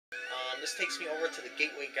This takes me over to the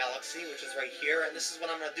Gateway Galaxy, which is right here, and this is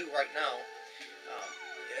what I'm going to do right now.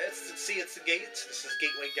 It's the gate. This is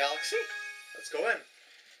Gateway Galaxy. Let's go in.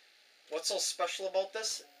 What's so special about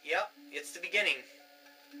this? Yep, it's the beginning.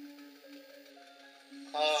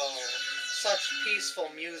 Oh, such peaceful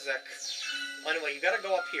music. Anyway, you gotta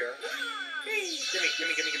go up here. Gimme.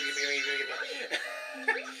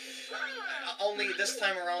 Only this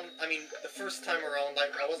time around, I mean, the first time around, I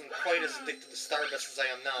wasn't quite as addicted to Starbits as I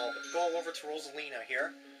am now. But go over to Rosalina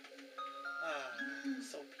here. Ah,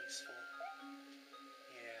 so peaceful.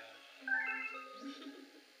 Yeah.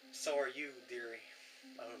 So are you, dearie.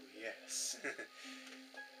 Oh, yes.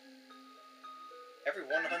 Every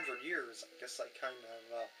 100 years, I guess I kind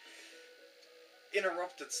of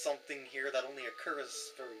interrupted something here that only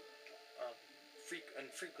occurs very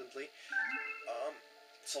infrequently.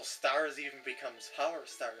 So stars even becomes power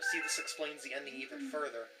stars. See, this explains the ending even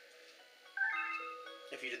further.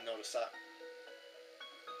 If you didn't notice that.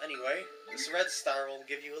 Anyway, this red star will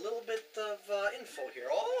give you a little bit of info here.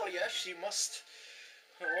 Oh, yes, she must...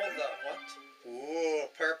 Hold on, what? Ooh,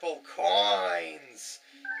 purple coins!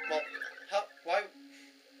 Well, how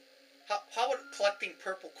would collecting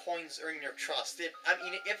purple coins earn your trust? I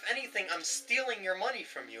mean, if anything, I'm stealing your money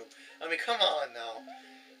from you. I mean, come on now.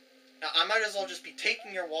 I might as well just be taking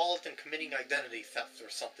your wallet and committing identity theft or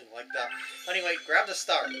something like that. Anyway, grab the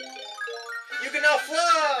star. You can now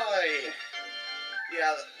fly!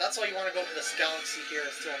 Yeah, that's why you want to go to this galaxy here,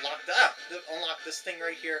 is to unlock this thing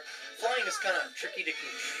right here. Flying is kind of tricky to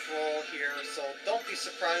control here, so don't be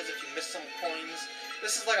surprised if you miss some coins.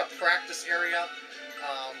 This is like a practice area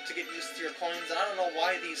to get used to your coins, and I don't know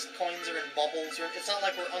why these coins are in bubbles. It's not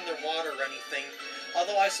like we're underwater or anything.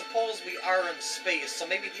 Although I suppose we are in space, so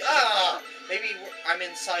maybe maybe I'm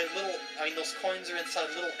inside those coins are inside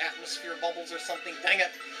little atmosphere bubbles or something. Dang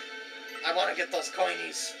it! I want to get those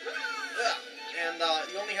coinies. And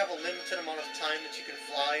you only have a limited amount of time that you can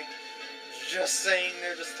fly. Just saying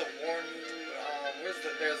there, just to warn you.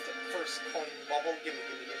 There's the first coin bubble. Gimme.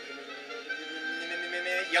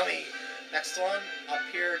 Yummy. Next one up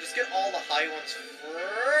here. Just get all the high ones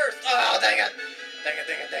first. Oh, dang it! Dang it!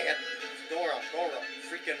 Go around.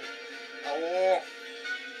 Freaking... Oh.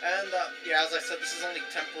 And, yeah, as I said, this is only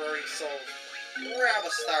temporary, so grab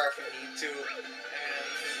a star if you need to. And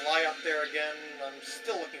fly up there again. I'm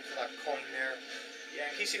still looking for that coin there. Yeah,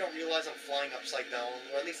 in case you don't realize I'm flying upside down,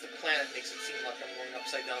 or at least the planet makes it seem like I'm going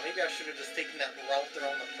upside down. Maybe I should have just taken that route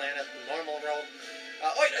around the planet, the normal route.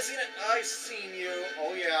 Wait, I seen you.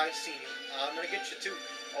 Oh, yeah, I seen you. I'm gonna get you, too.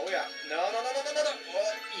 Oh, yeah. No.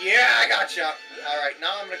 Oh, yeah, I gotcha. Alright,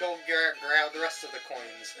 now I'm gonna go grab the rest of the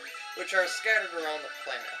coins, which are scattered around the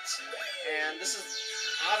planet. And this is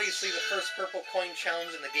obviously the first purple coin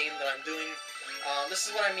challenge in the game that I'm doing. This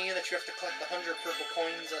is what I mean, that you have to collect 100 purple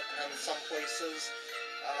coins in some places.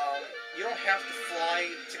 You don't have to fly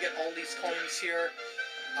to get all these coins here.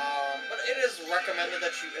 But it is recommended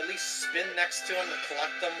that you at least spin next to them to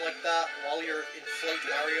collect them like that while you're in Flight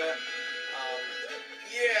Mario.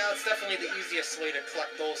 Yeah, it's definitely the easiest way to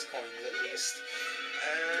collect those coins, at least.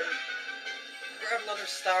 And grab another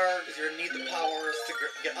star, because you're going to need the powers to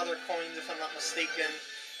get other coins, if I'm not mistaken.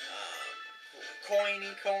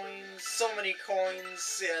 Coins, so many coins,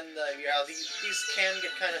 and yeah, these can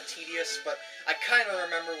get kind of tedious, but I kind of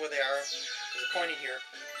remember where they are. There's a coin in here.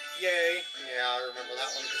 Yay! Yeah, I remember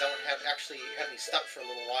that one, because that one actually had me stuck for a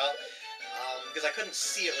little while. Because I couldn't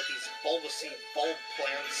see it with these bulb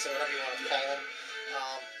plants, or whatever you want to call them.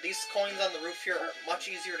 These coins on the roof here are much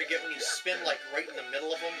easier to get when you spin, like, right in the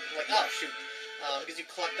middle of them. Like, oh, shoot. Because you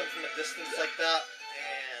collect them from a distance like that.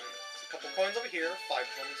 And there's a couple coins over here, 5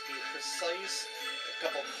 of them to be precise. A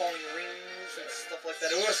couple coin rings and stuff like that.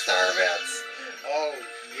 Ooh, Starbits! Oh,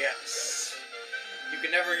 yes. You can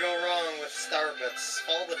never go wrong with Starbits.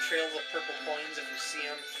 Follow the trails of purple coins if you see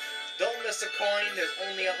them. Don't miss a coin. There's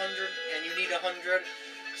only 100, and you need 100.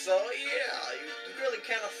 So, yeah, you really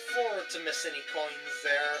can't afford to miss any coins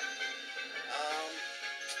there.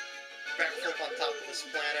 Backflip on top of this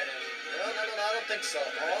planet, and... No, I don't think so.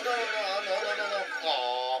 Oh, no.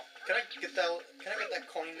 Aw. Can I get that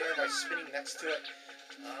coin there by spinning next to it?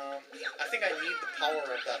 I think I need the power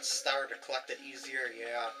of that star to collect it easier,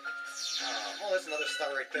 yeah. Oh, there's another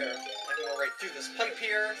star right there. I can go right through this pipe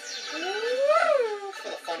here. Woo! For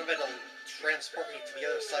the fun of it, it'll transport me to the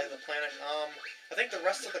other side of the planet. I think the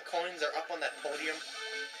rest of the coins are up on that podium.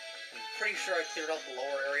 I'm pretty sure I cleared out the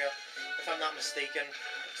lower area, if I'm not mistaken.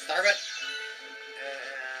 Starbit!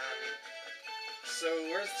 And... So,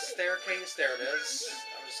 where's the staircase? There it is.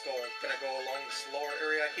 I'm just gonna go along this lower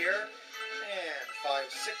area here. And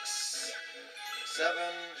 5, 6, 7...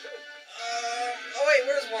 Oh wait,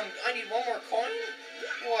 where's one? I need one more coin?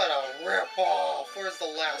 What a rip-off! Where's the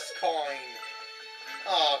last coin?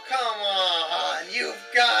 Oh, come on! You've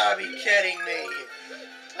gotta be kidding me!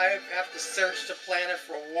 I have to search the planet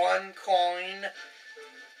for one coin.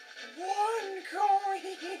 One coin!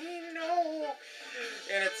 No!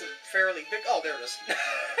 And it's a fairly big... Oh, there it is.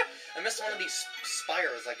 I missed one of these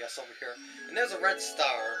spires, I guess, over here. And there's a red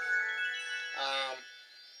star.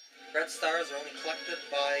 Red stars are only collected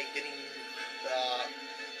by getting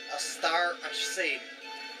a star, I should say,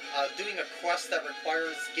 doing a quest that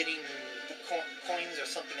requires getting the coins or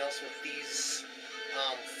something else with these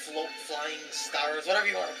flying stars, whatever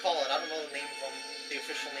you want to call it. I don't know the name of them, the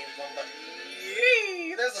official name of them, but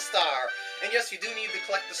yay, there's a star. And yes, you do need to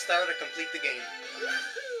collect the star to complete the game.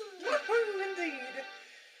 Woohoo, indeed.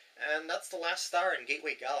 And that's the last star in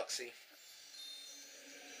Gateway Galaxy.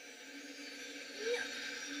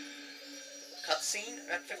 Cutscene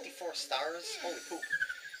at 54 stars. Holy poop.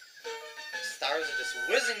 Stars are just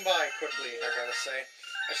whizzing by quickly, I gotta say.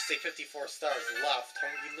 I should say 54 stars left.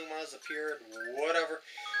 Hungry Luma has appeared, whatever.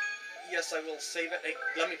 Yes, I will save it. Hey,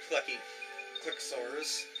 let me click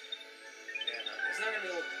soars. Yeah, isn't there gonna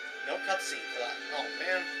be no cutscene for that? Oh,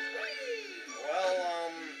 man.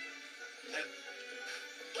 Well, I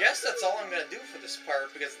guess that's all I'm gonna do for this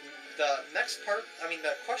part, because the next part, I mean,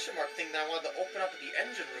 the question mark thing that I wanted to open up at the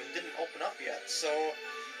engine room didn't open up yet, so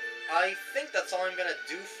I think that's all I'm gonna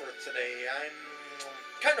do for today. I'm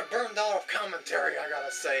kind of burned out of commentary, I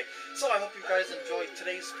gotta say. So I hope you guys enjoyed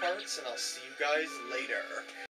today's parts, and I'll see you guys later.